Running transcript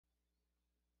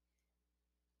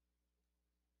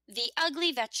The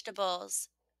Ugly Vegetables,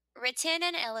 written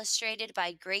and illustrated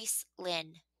by Grace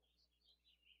Lynn.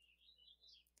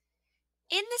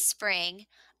 In the spring,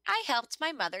 I helped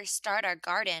my mother start our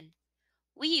garden.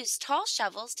 We used tall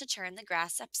shovels to turn the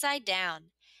grass upside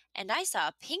down, and I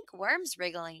saw pink worms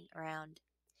wriggling around.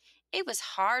 It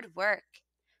was hard work.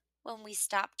 When we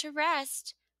stopped to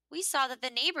rest, we saw that the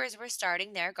neighbors were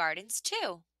starting their gardens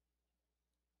too.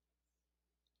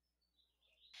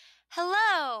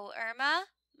 Hello, Irma,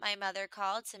 my mother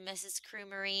called to Mrs.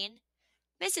 Crewmarine.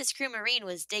 Mrs. Crewmarine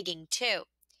was digging too.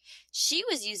 She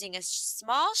was using a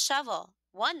small shovel,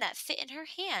 one that fit in her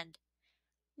hand.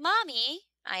 Mommy,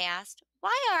 I asked,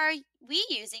 why are we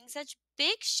using such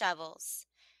big shovels?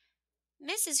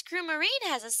 Mrs. Crewmarine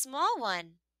has a small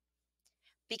one.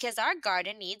 Because our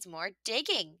garden needs more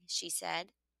digging, she said.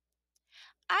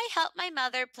 I helped my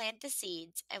mother plant the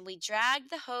seeds, and we dragged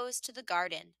the hose to the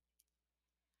garden.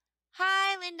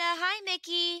 Hi, Linda. Hi,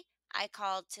 Mickey, I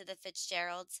called to the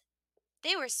Fitzgeralds.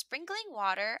 They were sprinkling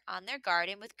water on their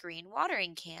garden with green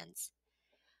watering cans.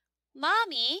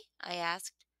 Mommy, I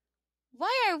asked,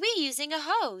 why are we using a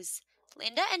hose?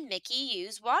 Linda and Mickey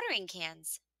use watering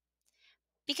cans.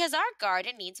 Because our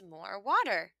garden needs more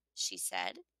water, she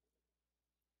said.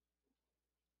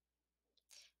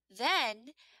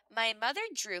 Then my mother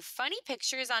drew funny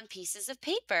pictures on pieces of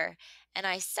paper, and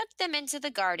I stuck them into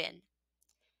the garden.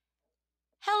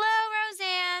 Hello,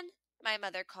 Roseanne, my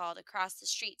mother called across the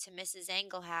street to Mrs.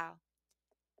 Englehow.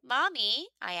 Mommy,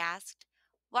 I asked,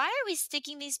 why are we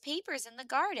sticking these papers in the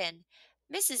garden?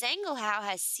 Mrs. Englehow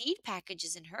has seed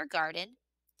packages in her garden.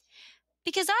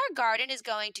 Because our garden is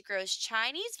going to grow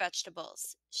Chinese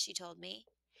vegetables, she told me.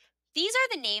 These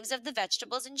are the names of the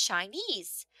vegetables in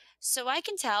Chinese, so I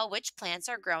can tell which plants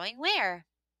are growing where.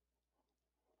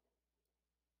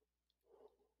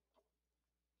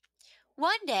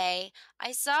 One day,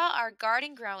 I saw our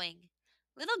garden growing.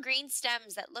 Little green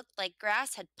stems that looked like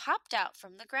grass had popped out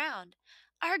from the ground.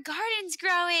 Our garden's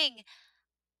growing!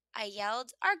 I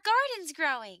yelled, Our garden's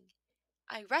growing!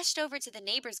 I rushed over to the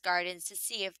neighbors' gardens to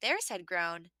see if theirs had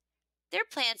grown. Their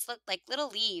plants looked like little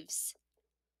leaves.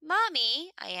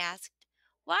 Mommy, I asked,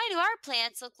 why do our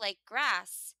plants look like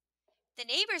grass? The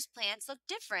neighbors' plants look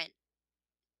different.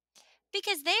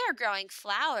 Because they are growing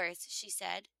flowers, she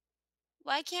said.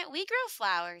 Why can't we grow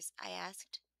flowers? I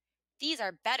asked. These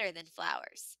are better than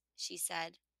flowers, she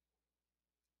said.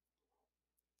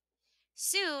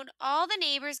 Soon all the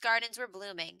neighbors' gardens were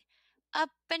blooming.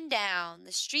 Up and down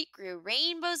the street grew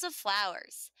rainbows of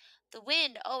flowers. The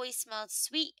wind always smelled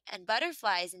sweet, and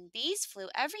butterflies and bees flew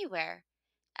everywhere.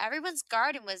 Everyone's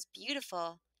garden was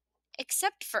beautiful,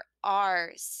 except for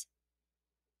ours.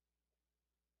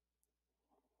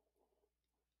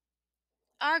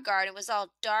 Our garden was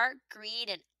all dark green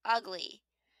and ugly.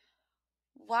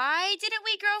 Why didn't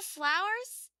we grow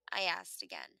flowers? I asked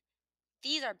again.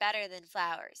 These are better than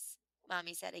flowers,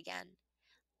 Mommy said again.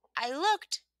 I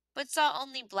looked, but saw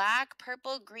only black,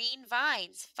 purple, green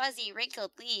vines, fuzzy,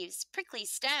 wrinkled leaves, prickly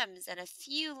stems, and a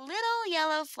few little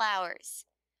yellow flowers.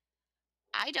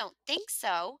 I don't think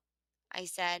so, I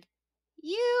said.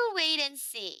 You wait and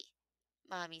see,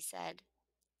 Mommy said.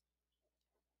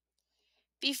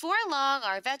 Before long,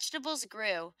 our vegetables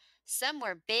grew. Some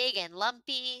were big and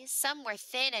lumpy, some were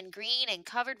thin and green and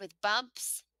covered with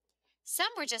bumps. Some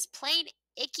were just plain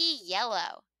icky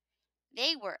yellow.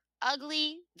 They were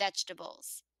ugly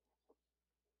vegetables.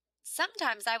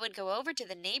 Sometimes I would go over to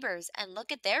the neighbors and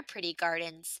look at their pretty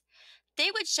gardens. They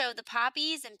would show the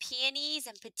poppies and peonies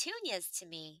and petunias to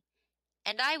me,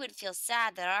 and I would feel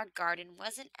sad that our garden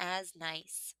wasn't as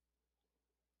nice.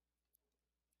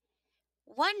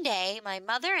 One day, my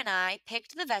mother and I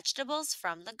picked the vegetables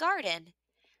from the garden.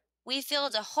 We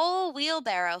filled a whole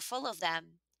wheelbarrow full of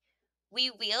them. We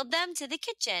wheeled them to the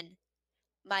kitchen.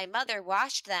 My mother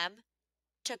washed them,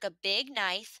 took a big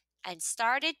knife, and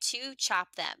started to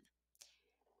chop them.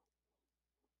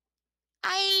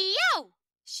 "Ay-yow!"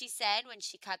 she said when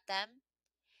she cut them.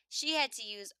 She had to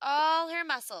use all her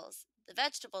muscles. The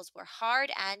vegetables were hard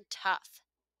and tough.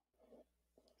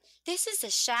 This is a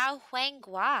Xiao Huang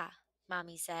Gua,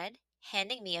 Mommy said,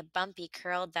 handing me a bumpy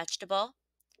curled vegetable.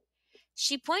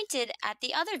 She pointed at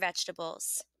the other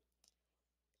vegetables.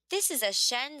 This is a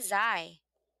Shen Zai.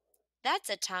 That's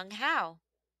a Tang Hao.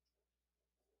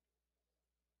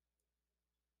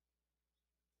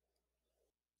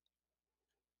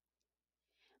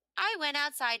 I went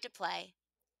outside to play.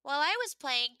 While I was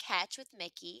playing catch with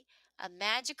Mickey, a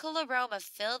magical aroma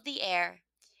filled the air.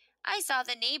 I saw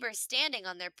the neighbors standing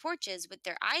on their porches with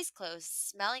their eyes closed,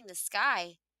 smelling the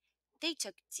sky. They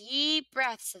took deep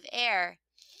breaths of air,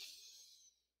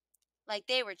 like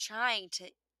they were trying to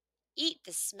eat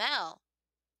the smell.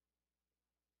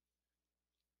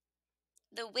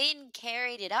 The wind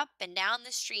carried it up and down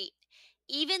the street.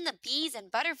 Even the bees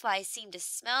and butterflies seemed to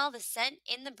smell the scent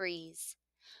in the breeze.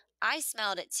 I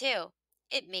smelled it too.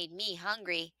 It made me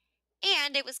hungry.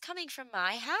 And it was coming from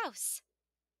my house.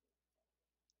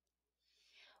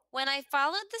 When I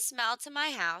followed the smell to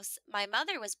my house, my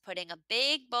mother was putting a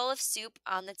big bowl of soup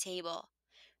on the table.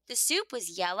 The soup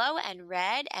was yellow and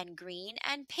red and green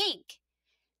and pink.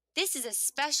 "This is a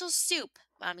special soup,"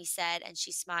 Mommy said, and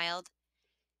she smiled.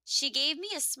 She gave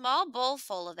me a small bowl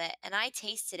full of it, and I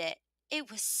tasted it.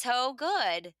 It was so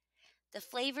good. The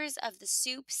flavors of the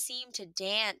soup seemed to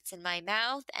dance in my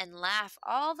mouth and laugh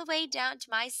all the way down to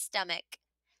my stomach.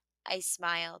 I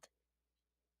smiled.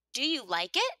 "Do you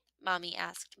like it?" Mommy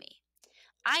asked me.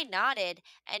 I nodded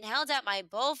and held out my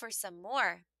bowl for some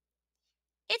more.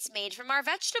 "It's made from our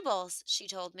vegetables," she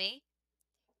told me.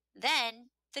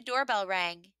 Then the doorbell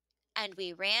rang, and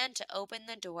we ran to open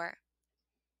the door.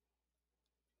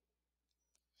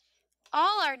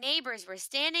 All our neighbors were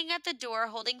standing at the door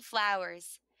holding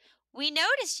flowers. "We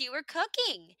noticed you were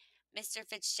cooking," Mr.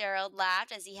 Fitzgerald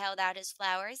laughed as he held out his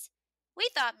flowers. "We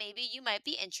thought maybe you might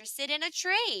be interested in a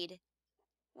trade."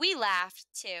 We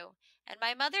laughed, too, and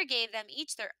my mother gave them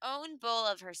each their own bowl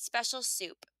of her special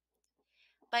soup.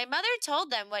 My mother told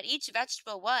them what each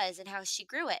vegetable was and how she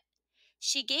grew it.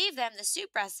 She gave them the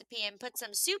soup recipe and put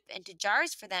some soup into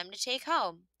jars for them to take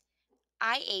home.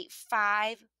 I ate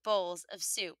 5 bowls of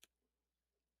soup.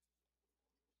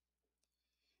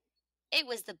 It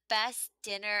was the best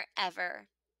dinner ever.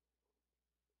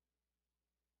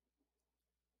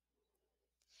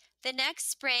 The next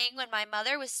spring, when my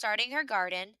mother was starting her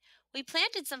garden, we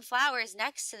planted some flowers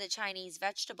next to the Chinese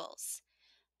vegetables.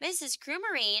 Mrs.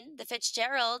 Crewmarine, the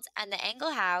Fitzgeralds, and the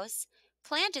Engel house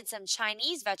planted some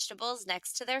Chinese vegetables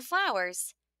next to their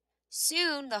flowers.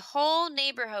 Soon the whole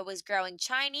neighborhood was growing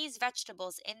Chinese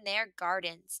vegetables in their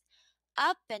gardens.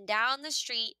 Up and down the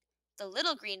street, the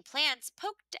little green plants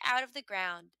poked out of the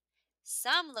ground.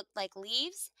 Some looked like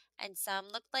leaves, and some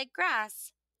looked like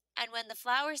grass. And when the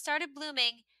flowers started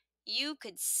blooming, you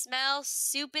could smell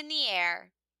soup in the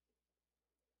air.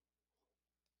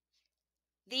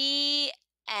 The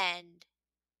end.